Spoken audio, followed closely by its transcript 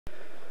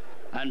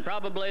And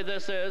probably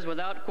this is,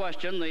 without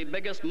question, the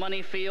biggest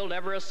money field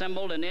ever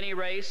assembled in any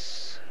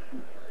race,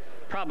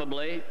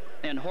 probably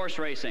in horse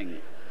racing.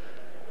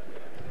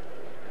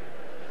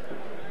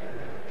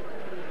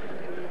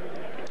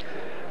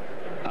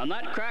 On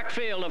that crack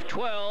field of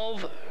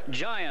 12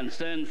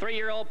 giants in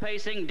 3-year-old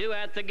pacing due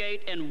at the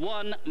gate in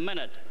 1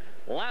 minute.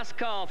 Last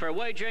call for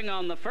wagering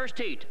on the first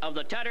heat of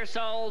the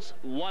Tattersalls,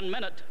 1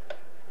 minute.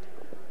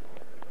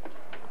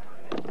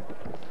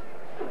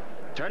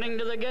 Turning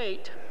to the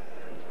gate.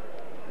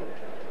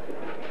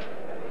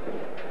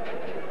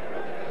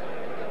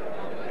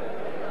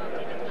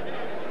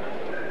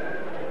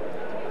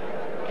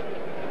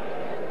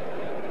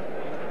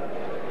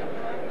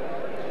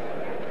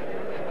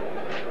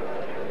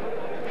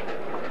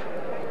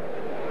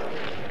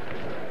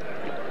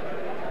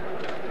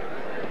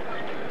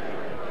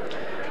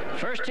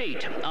 First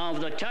heat of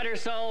the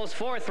Tattersalls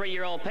for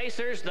 3-year-old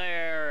pacers.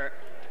 They're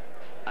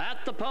at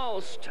the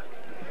post,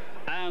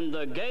 and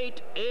the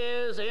gate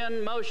is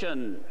in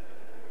motion.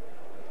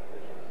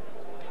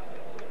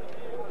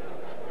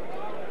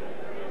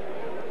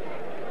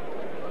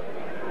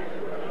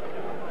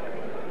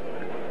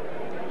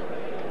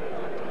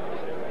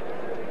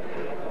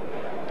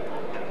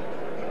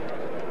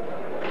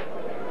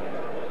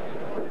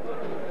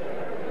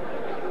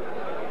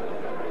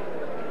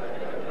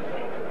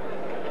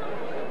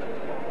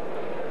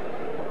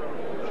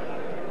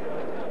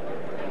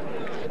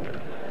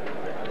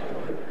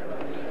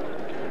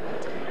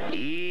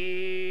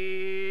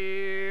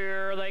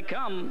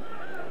 Come.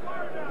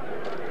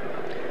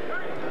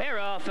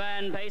 Air-off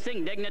and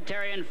pacing.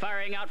 Dignitarian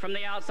firing out from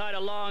the outside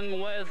along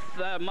with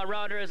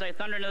Marauder as they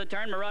thunder into the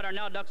turn. Marauder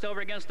now ducks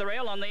over against the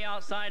rail. On the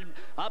outside,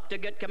 up to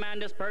get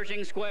command is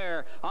Pershing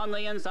Square. On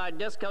the inside,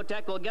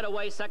 Discotheque will get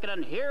away second,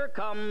 and here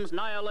comes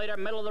Nihilator,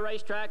 middle of the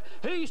racetrack.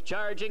 He's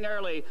charging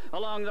early.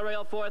 Along the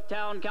rail, 4th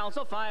Town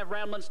Council, 5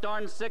 Ramblin'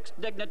 Storm, 6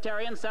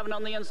 Dignitarian, 7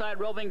 on the inside,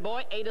 Roving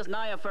Boy, 8 is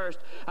Nia first.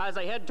 As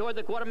they head toward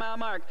the quarter-mile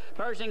mark,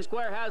 Pershing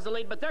Square has the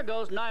lead, but there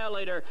goes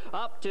Nihilator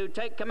up to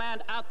take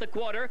command at the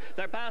quarter.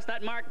 They're past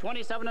that mark,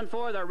 27 and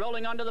 4. They're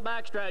rolling onto the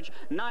backstretch.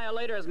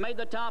 Nihilator has made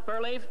the top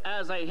early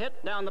as they hit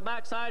down the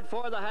backside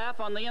for the half.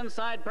 On the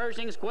inside,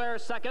 Pershing Square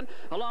second.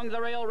 Along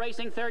the rail,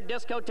 racing third,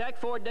 Discotheque.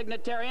 4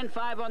 Dignitarian.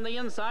 5 on the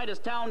inside is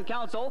Town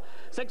Council.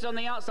 6 on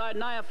the outside,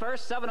 Nia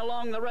first. 7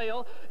 along the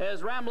rail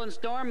is Ramblin'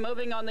 Storm.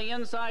 Moving on the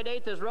inside,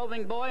 8th is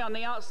Roving Boy. On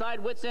the outside,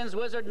 Wits End's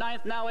Wizard,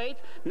 9th, now 8th.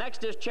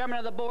 Next is Chairman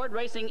of the Board,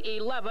 racing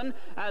 11.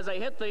 As they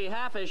hit the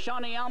half is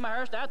Shawnee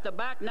Almahurst. At the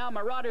back now,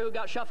 Marauder, who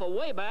got shuffled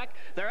way back.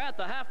 They're at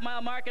the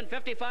half-mile mark in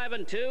 55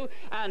 and 2.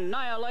 And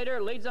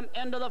Nihilator leads them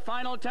into the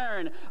final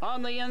turn.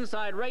 On the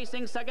inside,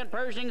 racing second,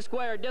 Pershing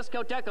Square.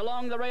 Discotheque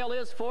along the rail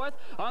is 4th.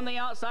 On the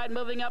outside,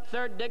 moving up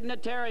third,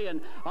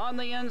 Dignitarian. On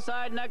the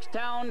inside, next,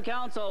 Town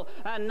Council.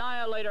 And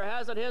Nihilator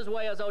has it his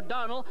way as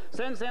O'Donnell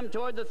sends him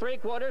toward the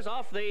 3/4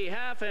 off the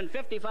half in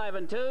 55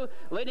 and 2,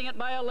 leading it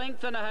by a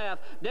length and a half.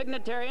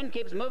 Dignitarian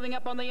keeps moving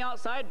up on the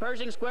outside.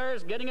 Pershing Square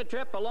is getting a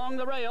trip along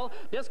the rail.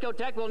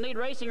 Discotheque will need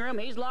racing room.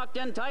 He's locked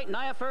in tight.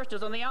 Nia first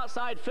is on the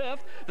outside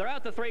 5th. They're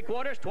at the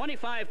 3/4,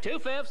 25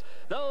 2/5.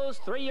 Those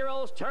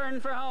 3-year-olds turn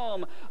for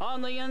home.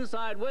 On the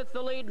inside with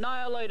the lead,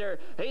 Nihilator.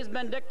 He's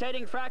been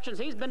dictating fractions.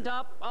 He's been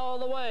top all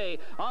the way.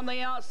 On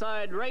the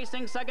outside,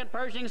 racing second,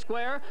 Pershing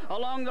Square.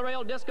 Along the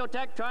rail,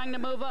 Discotheque trying to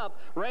move up.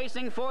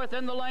 Racing 4th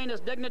in the lane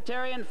is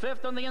Dignitarian.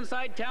 5th on the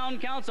inside, Town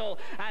Council.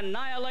 And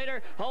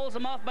Nihilator holds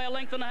him off by a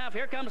length and a half.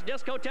 Here comes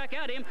Discotheque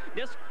at him.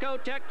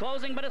 Discotheque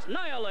closing, but it's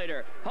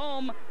Nihilator.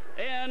 Home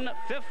in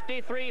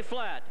 53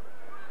 flat.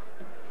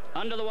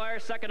 Under the wire,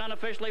 second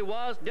unofficially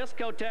was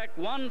Discotheque,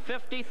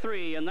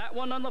 153, and that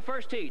one on the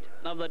first heat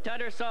of the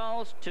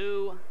Tattersalls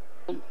to...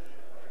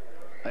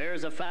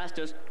 Here's the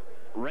fastest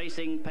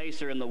racing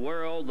pacer in the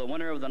world, the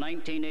winner of the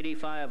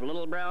 1985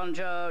 Little Brown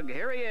Jug.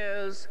 Here he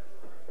is,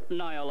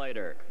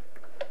 Nihilator.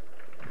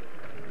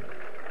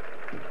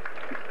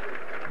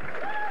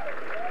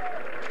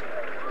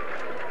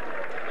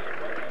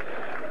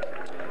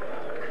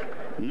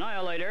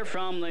 Nihilator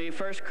from the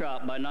first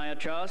crop by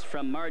Niatross,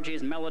 from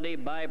Margie's Melody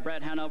by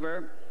Brett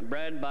Hanover,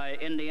 bred by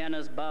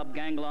Indiana's Bob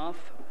Gangloff,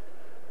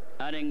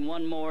 adding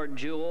one more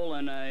jewel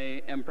and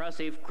a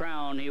impressive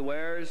crown he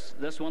wears.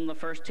 This one the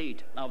first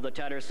heat of the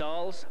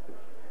Tattersalls.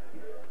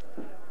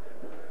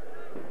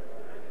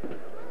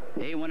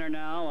 A winner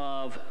now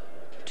of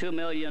 $2.5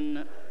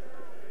 million,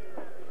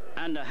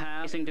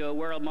 racing to a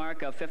world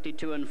mark of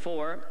 52 and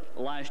 4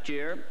 last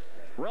year.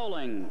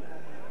 Rolling.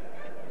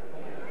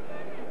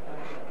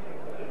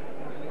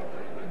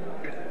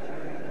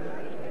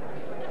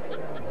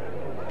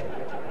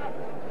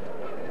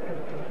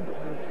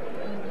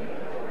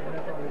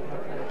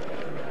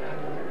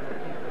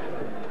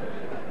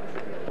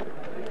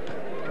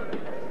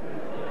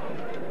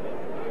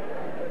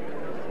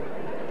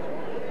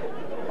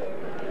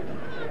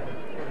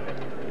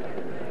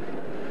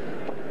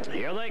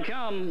 Here they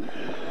come.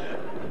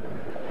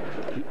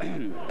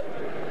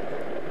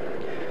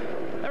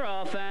 They're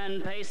off off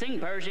and pacing.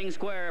 Pershing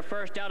Square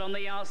first out on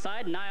the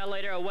outside.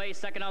 Nihilator away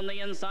second on the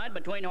inside.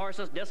 Between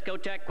horses,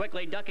 Discotheque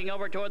quickly ducking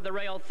over toward the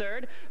rail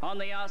third. On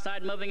the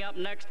outside, moving up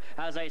next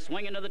as they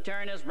swing into the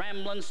turn is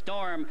Ramblin'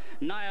 Storm.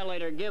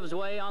 Nihilator gives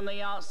way on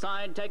the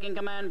outside, taking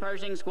command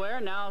Pershing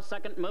Square. Now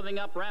second, moving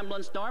up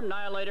Ramblin' Storm.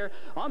 Nihilator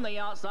on the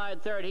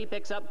outside third. He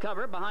picks up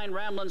cover behind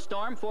Ramblin'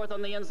 Storm. Fourth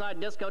on the inside,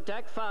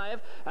 Discotheque.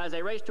 Five as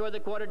they race toward the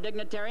quarter,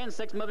 Dignitarian.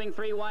 Six moving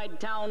free wide,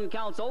 Town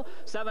Council.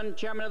 Seven,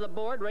 chairman of the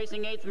board,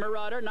 racing eighth,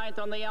 Marauder. Ninth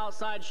on the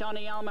outside,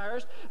 Shawnee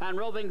Almahurst. And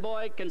Roving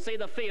Boy can see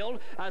the field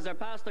as they're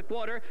past the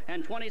quarter.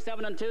 And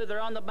 27 and 2,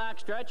 they're on the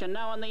backstretch. And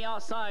now on the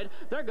outside,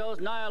 there goes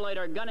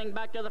Nihilator, gunning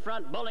back to the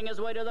front, bowling his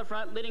way to the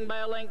front, leading by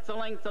a length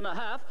and a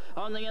half.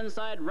 On the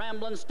inside,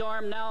 Ramblin'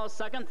 Storm now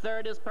second.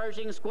 Third is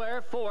Pershing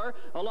Square. Four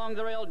along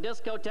the rail,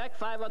 Discotheque.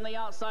 Five on the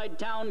outside,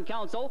 Town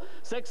Council.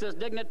 Six is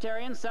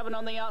Dignitarian. Seven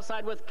on the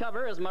outside with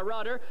cover is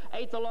Marauder.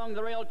 Eighth along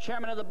the rail,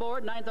 chairman of the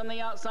board. Ninth on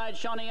the outside,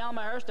 Shawnee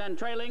Almahurst. And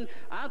trailing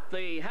at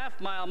the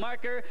half-mile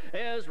marker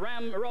is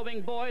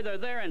Roving Boy. They're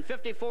there in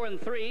 54 and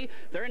 3.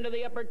 They're into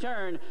the upper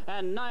turn.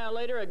 And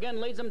Nihilator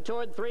again leads them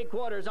toward three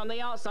quarters. On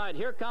the outside,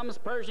 here comes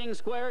Pershing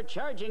Square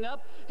charging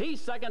up. He's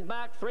second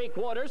back three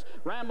quarters.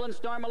 Ramblin'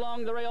 Storm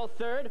along the rail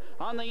third.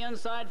 On the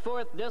inside,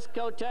 fourth,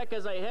 Discotheque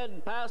as they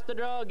head past the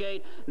draw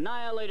gate.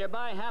 Nihilator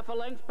by half a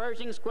length.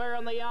 Pershing Square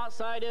on the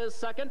outside is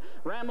second.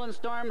 Ramblin'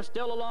 Storm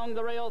still along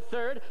the rail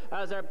third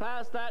as they're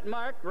past that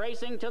mark,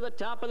 racing to the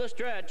top of the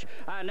stretch.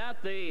 And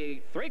at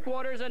the three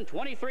quarters and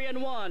 23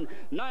 and 1,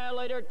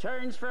 Nihilator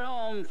turns for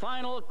home.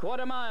 Final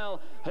quarter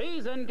mile.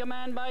 He's in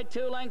command by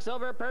 2 lengths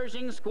over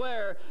Pershing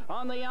Square.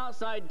 On the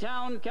outside,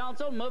 Town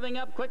Council moving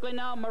up quickly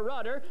now.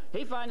 Marauder,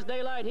 he finds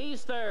daylight.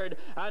 He's third.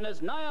 And it's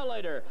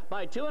Nihilator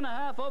by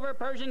 2.5 over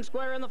Pershing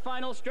Square in the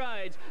final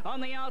strides. On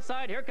the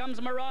outside, here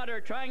comes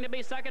Marauder trying to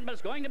be second, but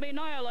it's going to be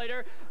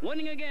Nihilator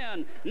winning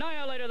again.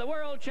 Nihilator, the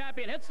world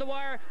champion, hits the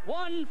wire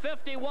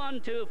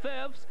 1:51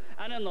 2/5.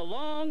 And in the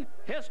long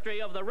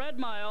history of the Red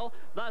Mile,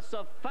 that's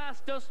the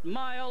fastest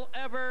mile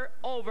ever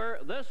over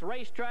this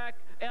racetrack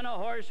in a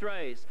horse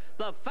race.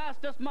 The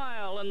fastest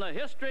mile in the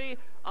history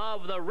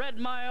of the Red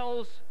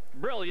Mile's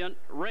brilliant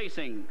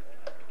racing.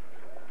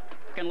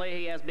 Secondly,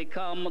 he has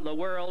become the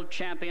world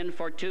champion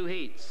for 2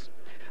 heats.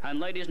 And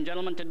ladies and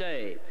gentlemen,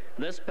 today,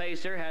 this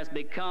pacer has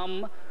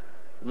become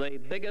the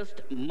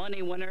biggest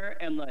money winner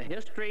in the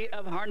history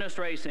of harness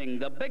racing.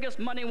 The biggest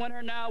money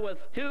winner now with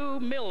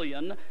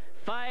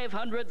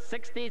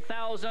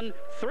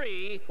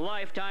 $2,560,003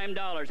 lifetime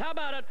dollars. How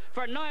about it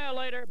for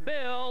Nihilator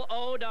Bill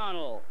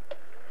O'Donnell?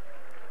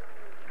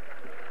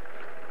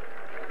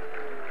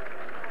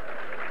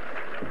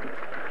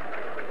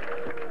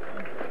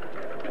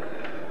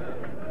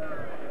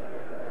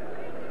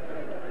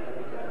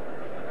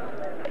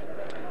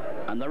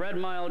 And the Red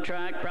Mile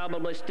track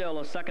probably still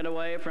a second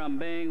away from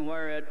being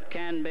where it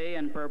can be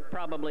and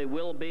probably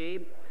will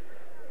be,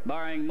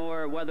 barring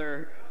more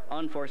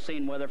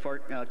unforeseen weather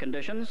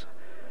conditions.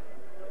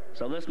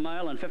 So this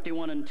mile in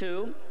 51 and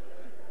 2,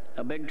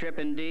 a big trip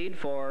indeed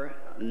for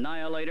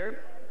Nihilator.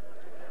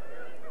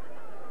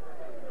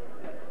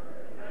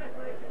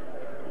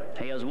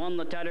 He has won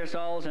the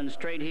Tattersalls in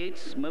straight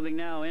heats, moving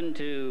now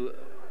into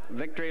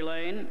victory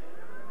lane.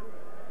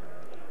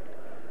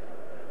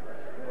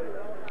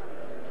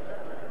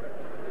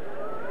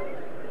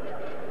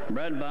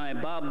 Bred by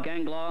Bob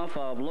Gangloff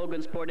of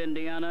Logansport,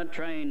 Indiana,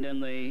 trained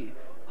in the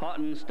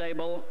Houghton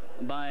stable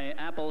by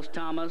Apples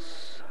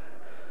Thomas,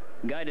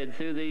 guided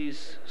through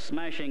these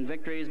smashing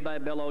victories by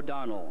Bill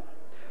O'Donnell.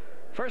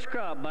 First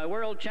crop by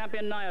world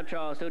champion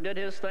Niatross, who did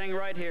his thing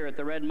right here at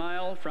the Red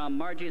Mile, from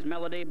Margie's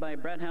Melody by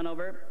Brett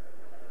Hanover.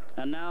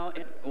 And now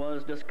it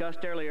was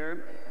discussed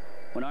earlier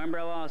when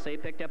Armbrow Aussie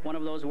picked up one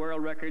of those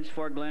world records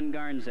for Glenn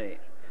Garnsey.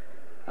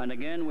 And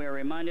again, we are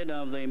reminded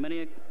of the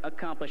many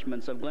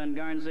accomplishments of Glenn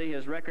Garnsey.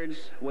 His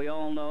records, we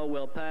all know,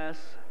 will pass,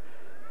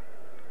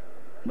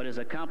 but his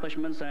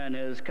accomplishments and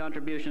his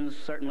contributions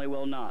certainly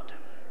will not.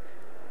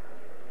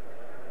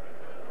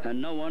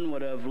 And no one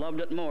would have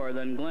loved it more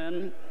than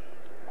Glenn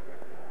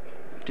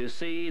to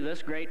see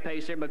this great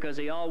pacer, because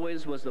he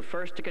always was the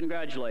first to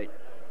congratulate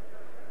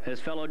his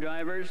fellow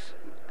drivers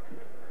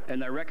and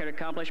their record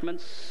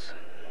accomplishments,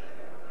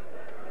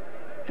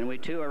 and we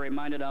too are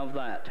reminded of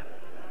that.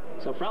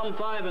 So from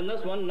 5 in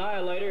this one,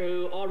 Nihilator,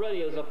 who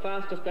already is the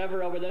fastest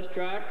ever over this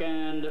track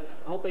and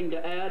hoping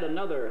to add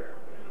another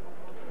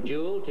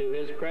jewel to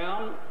his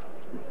crown.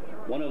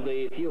 One of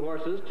the few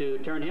horses to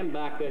turn him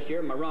back this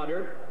year,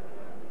 Marauder,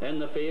 in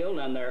the field,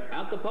 and they're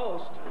at the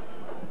post.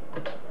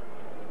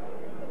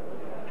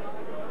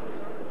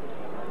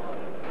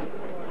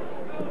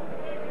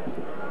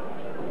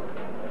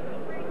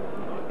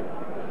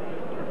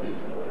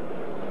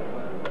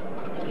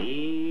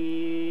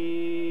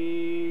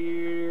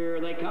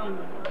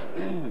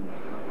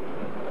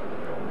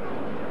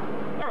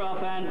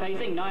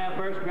 pacing. Nia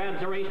first grabs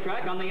the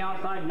racetrack. On the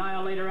outside,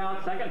 Nihilator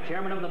out second.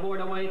 Chairman of the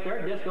board away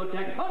third.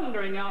 Discotheque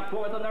thundering out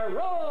fourth, and they're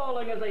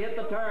rolling as they hit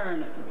the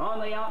turn. On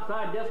the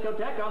outside,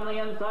 Discotheque. On the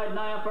inside,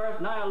 Nia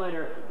first.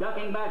 Nihilator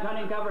ducking back,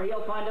 hunting cover.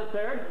 He'll find it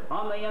third.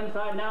 On the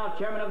inside now,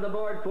 Chairman of the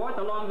board fourth.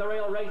 Along the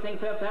rail, racing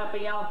fifth,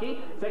 Happy Alki.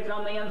 Six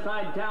on the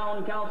inside,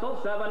 Town Council.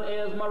 Seven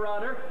is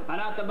Marauder.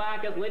 And at the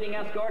back is Leading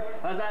Escort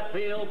as that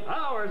field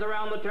powers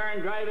around the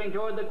turn, driving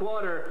toward the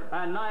quarter.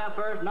 And Nia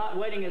first not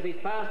waiting as he's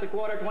past the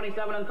quarter.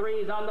 27 and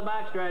 3s on the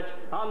backstretch.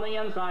 On the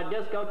inside,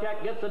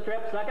 Discotheque gets the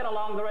trip second.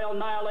 Along the rail,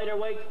 Nihilator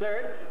waits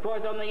third.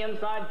 Fourth on the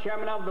inside,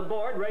 Chairman of the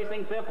board.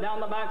 Racing fifth down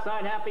the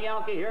backside, Happy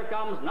Alki. Here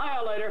comes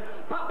Nihilator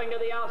popping to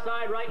the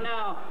outside right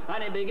now.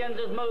 And he begins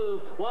his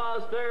move.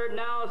 Was third,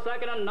 now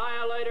second, and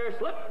Nihilator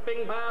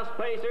slipping past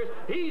Pacers.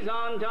 He's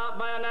on top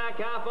by a knack,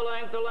 half a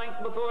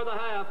length before the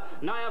half.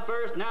 Nia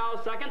first, now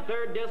second,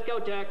 third,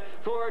 Discotheque.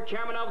 Four,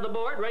 Chairman of the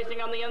board.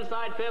 Racing on the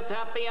inside, fifth,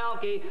 Happy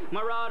Alki.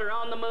 Marauder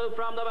on the move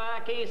from the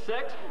back. He's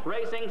sixth.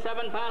 Racing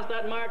seven past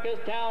that mark is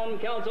Town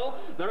Council.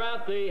 They're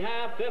at the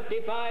half,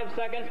 55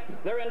 seconds.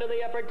 They're into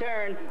the upper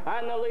turn.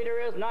 And the leader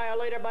is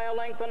Nihilator by a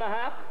length and a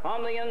half.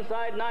 On the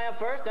inside, Nia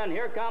first. And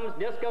here comes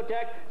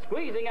Discotheque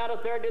squeezing out a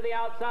third to the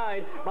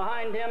outside.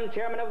 Behind him,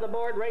 Chairman of the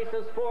board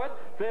races fourth.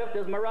 Fifth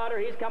is Marauder.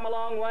 He's come a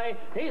long way.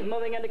 He's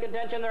moving into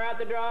contention. They're at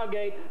the draw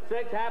gate.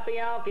 Six, Happy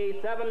Alki.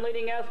 Seven,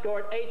 Leading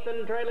Escort. Eighth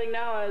and trailing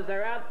now as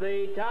they're at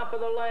the top of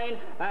the lane.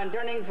 And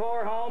turning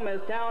for home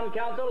is Town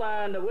Council.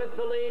 And with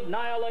the lead,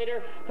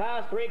 Nihilator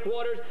past three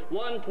quarters.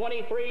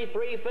 1:23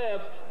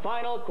 3/5.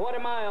 Final quarter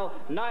mile.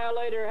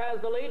 Nihilator has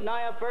the lead.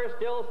 Nia first,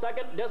 still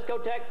second.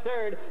 Discotheque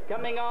third.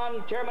 Coming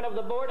on, Chairman of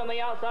the board on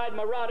the outside,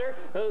 Marauder,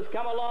 who's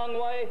come a long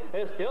way,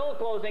 is still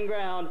closing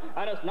ground.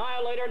 And it's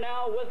Nihilator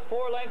now with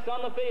 4 lengths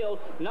on the field.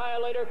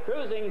 Nihilator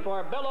cruising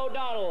for Bill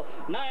O'Donnell.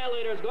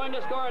 Nihilator's going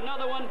to score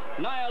another one.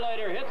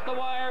 Nihilator hits the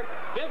wire.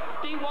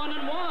 51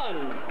 and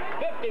 1.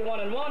 51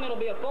 and 1. It'll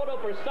be a photo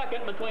for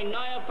second between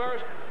Nia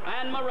first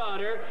and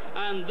Marauder.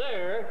 And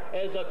there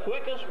is the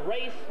quickest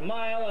race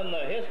mile in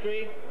the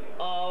history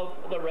of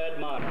the Red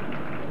Monarch.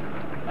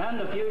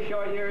 And a few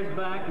short years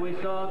back, we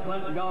saw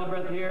Clint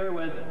Galbraith here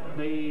with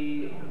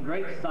the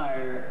great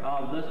sire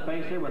of this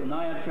pacer with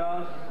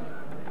Niatross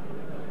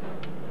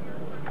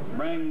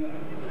bring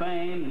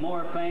fame,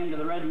 more fame to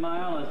the Red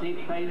Mile as he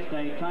paced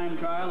a time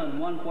trial in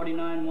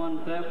 1:49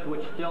 1/5,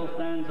 which still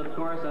stands, of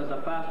course, as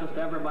the fastest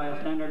ever by a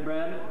standard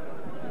bred.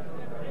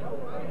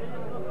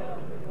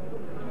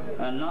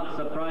 And not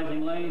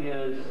surprisingly,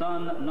 his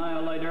son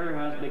Nihilator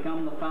has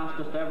become the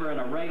fastest ever in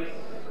a race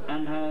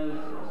and has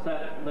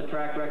set the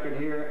track record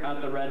here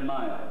at the Red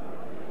Mile.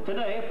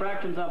 Today,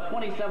 fractions of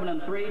 27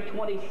 and 3,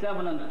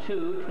 27 and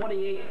 2,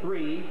 28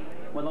 3,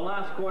 with the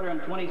last quarter in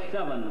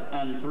 27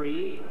 and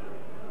 3,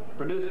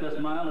 produced this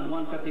mile in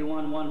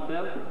 1:51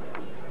 1/5.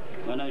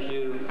 And as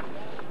you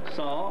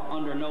saw,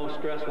 under no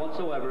stress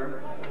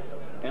whatsoever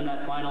in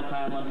that final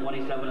time on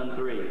 27 and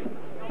 3.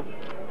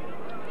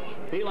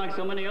 He, like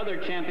so many other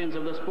champions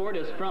of the sport,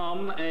 is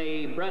from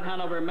a bred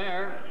Hanover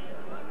mare.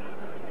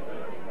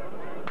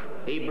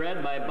 He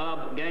bred by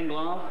Bob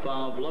Gangloff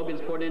of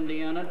Logansport,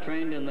 Indiana,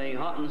 trained in the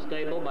Houghton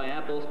stable by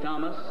Apples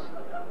Thomas,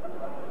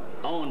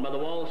 owned by the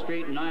Wall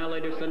Street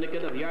Nihilator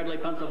Syndicate of Yardley,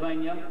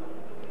 Pennsylvania.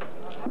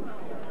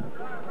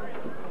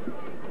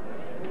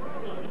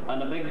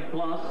 And a big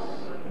plus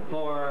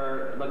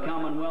for the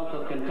Commonwealth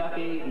of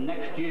Kentucky.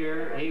 Next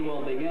year, he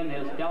will begin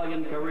his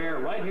stallion career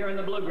right here in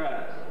the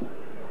Bluegrass.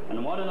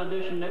 And what an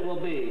addition it will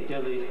be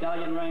to the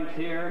stallion ranks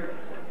here.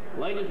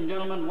 Ladies and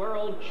gentlemen,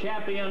 world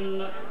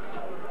champion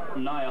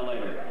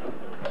Nihilator.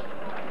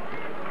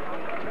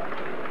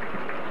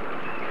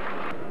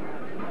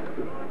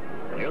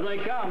 Here they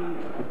come.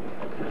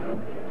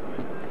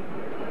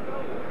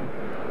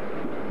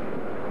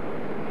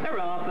 They're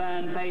off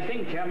and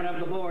pacing. Chairman of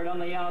the board on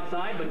the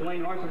outside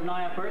between horses.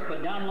 Nia first,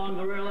 but down along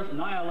the rear list,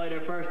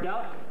 Nihilator first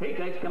out. He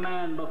takes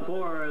command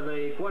before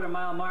the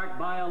quarter-mile mark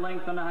by a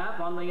length and a half.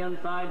 On the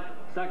inside,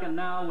 second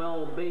now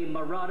will be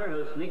Marauder,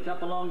 who sneaks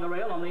up along the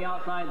rail. On the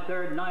outside,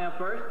 third, Nia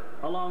first.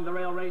 Along the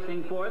rail,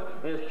 racing fourth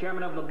is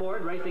Chairman of the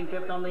board. Racing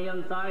fifth on the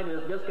inside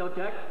is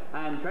Discotheque.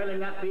 And trailing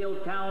that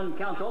field, Town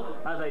Council,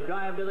 as they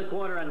drive to the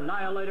quarter. And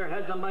Nihilator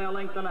heads them by a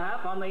length and a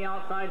half. On the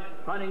outside,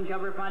 hunting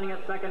cover, finding it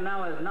second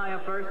now is Nia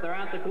first. They're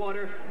at the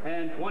quarter,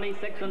 and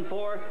 26 and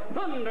 4,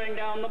 thundering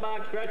down the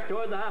backstretch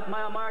toward the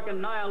half-mile mark.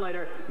 And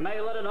Nihilator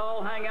may let it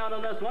all hang out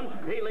on this one.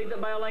 He leads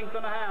it by a length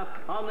and a half.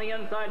 On the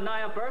inside,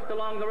 Nia first.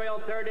 Along the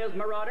rail, third is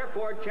Marauder.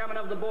 Fourth, Chairman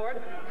of the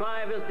board.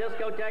 5 is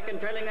Discotheque, and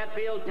trailing that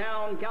field,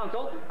 Town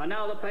Council. And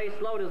now the pace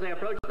slowed as they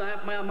approach the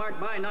half-mile mark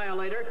by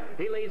Nihilator.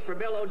 He leads for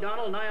Bill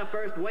O'Donnell. Nia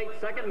first, waits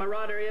second.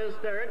 Marauder is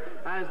third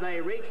as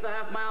they reach the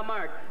half-mile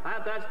mark.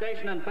 At that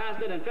station and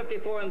past it in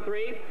 54 and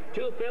 3,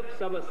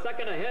 2/5 of a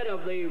second ahead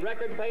of the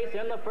record pace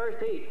in the first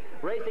heat.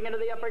 Racing into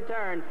the upper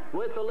turn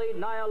with the lead,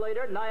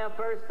 Nihilator. Nia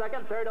first,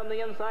 second, third on the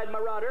inside,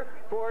 Marauder.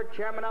 4,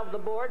 Chairman of the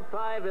board.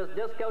 5 is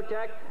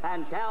Discotheque,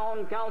 and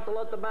Town Council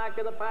at the back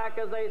of the pack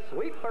as they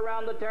sweep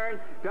around the turn,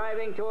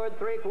 driving toward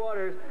three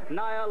quarters.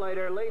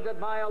 Nihilator leads it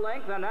by a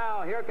length, and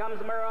Now, here comes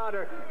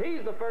Marauder.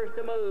 He's the first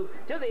to move.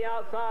 To the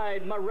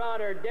outside,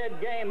 Marauder,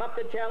 dead game, up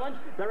to challenge.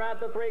 They're at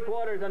the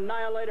 3/4.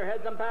 Annihilator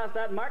heads them past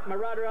that mark.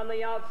 Marauder on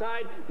the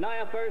outside.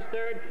 Nia first,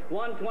 third,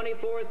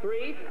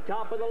 1:24.3,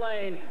 top of the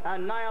lane.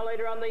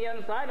 Annihilator on the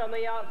inside. On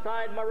the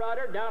outside,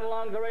 Marauder. Down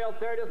along the rail,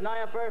 third is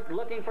Nia first,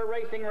 looking for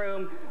racing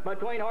room.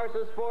 Between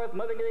horses, fourth,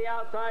 moving to the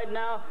outside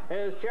now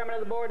is Chairman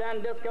of the Board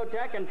and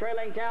Discotheque, and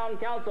trailing Town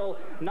Council.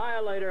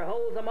 Annihilator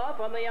holds them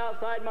off on the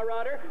outside,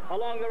 Marauder.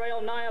 Along the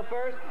rail, Nia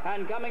first,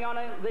 and coming on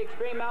the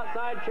extreme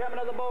outside, Chairman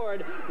of the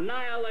Board.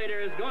 Annihilator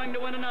is going to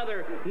win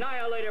another.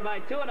 Annihilator by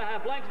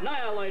 2.5 lengths.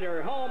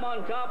 Annihilator home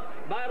on top.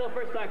 Battle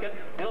for second.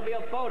 It'll be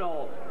a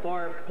photo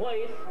for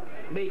place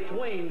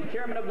between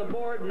Chairman of the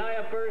Board,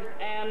 Nia first,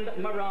 and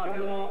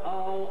Marauder.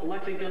 All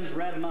Lexington's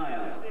Red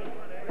Mile.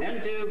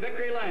 Into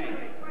Victory Lane.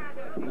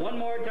 One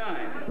more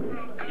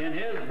time. In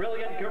his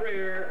brilliant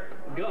career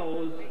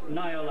goes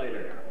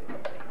Annihilator.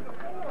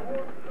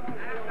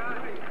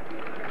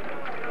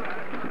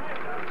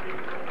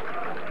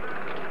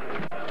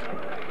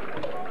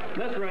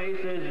 This race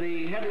is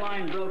the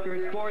Headlien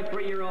Brokers 4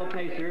 3-year-old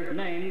Pacers,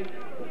 named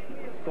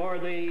for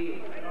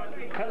the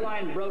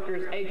Headlien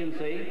Brokers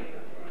Agency,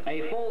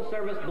 a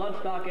full-service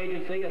bloodstock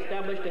agency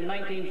established in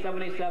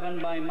 1977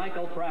 by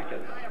Michael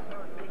Practice.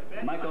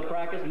 Michael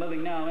Practice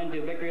moving now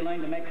into Victory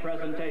Lane to make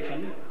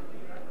presentation.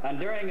 And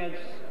during its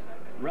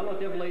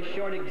relatively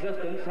short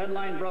existence,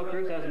 Headlien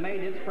Brokers has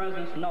made its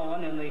presence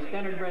known in the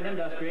standardbred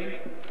industry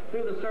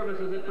through the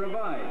services it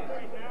provides.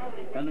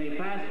 In the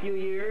past few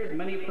years,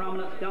 many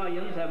prominent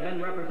stallions have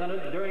been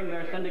represented during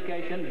their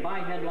syndication by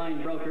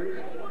Headlien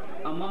Brokers.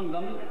 Among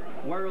them,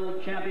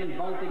 world champion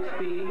Baltic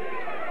Speed,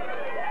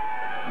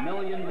 $1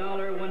 million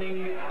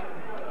winning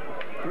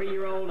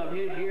 3-year-old of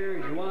his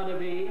year, Joie de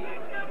Vie,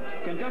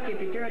 Kentucky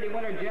Futurity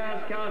winner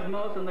Jazz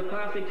Cosmos, and the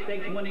Classic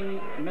Stakes winning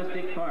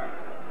Mystic Park.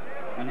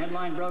 And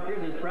Headlien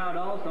Brokers is proud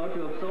also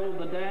to have sold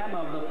the dam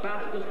of the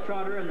fastest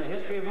trotter in the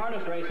history of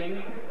harness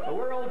racing, the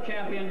world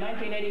champion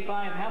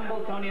 1985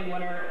 Hambletonian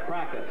winner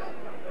Practice.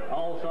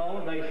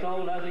 Also, they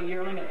sold as a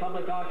yearling at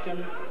public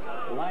auction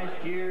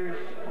last year's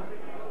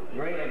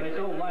they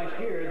sold last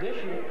year, this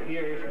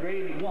year's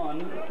Grade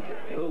 1,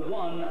 who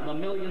won the $1.3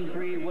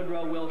 million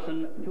Woodrow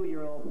Wilson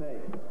 2-year-old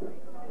Pace.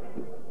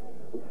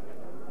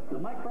 So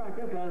Mike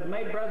Practice has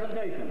made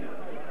presentation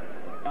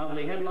of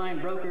the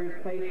Headlien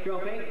Brokers Pace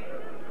Trophy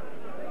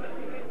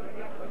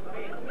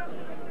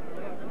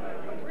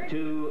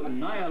to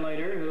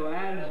Annihilator, who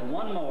adds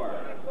one more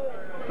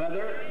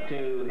feather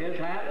to his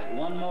hat,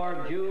 one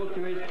more jewel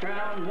to his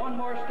crown, one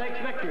more stakes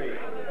victory.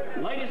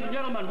 Ladies and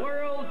gentlemen,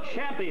 world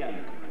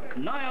champion,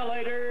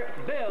 Nihilator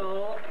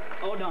Bill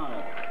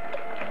O'Donnell.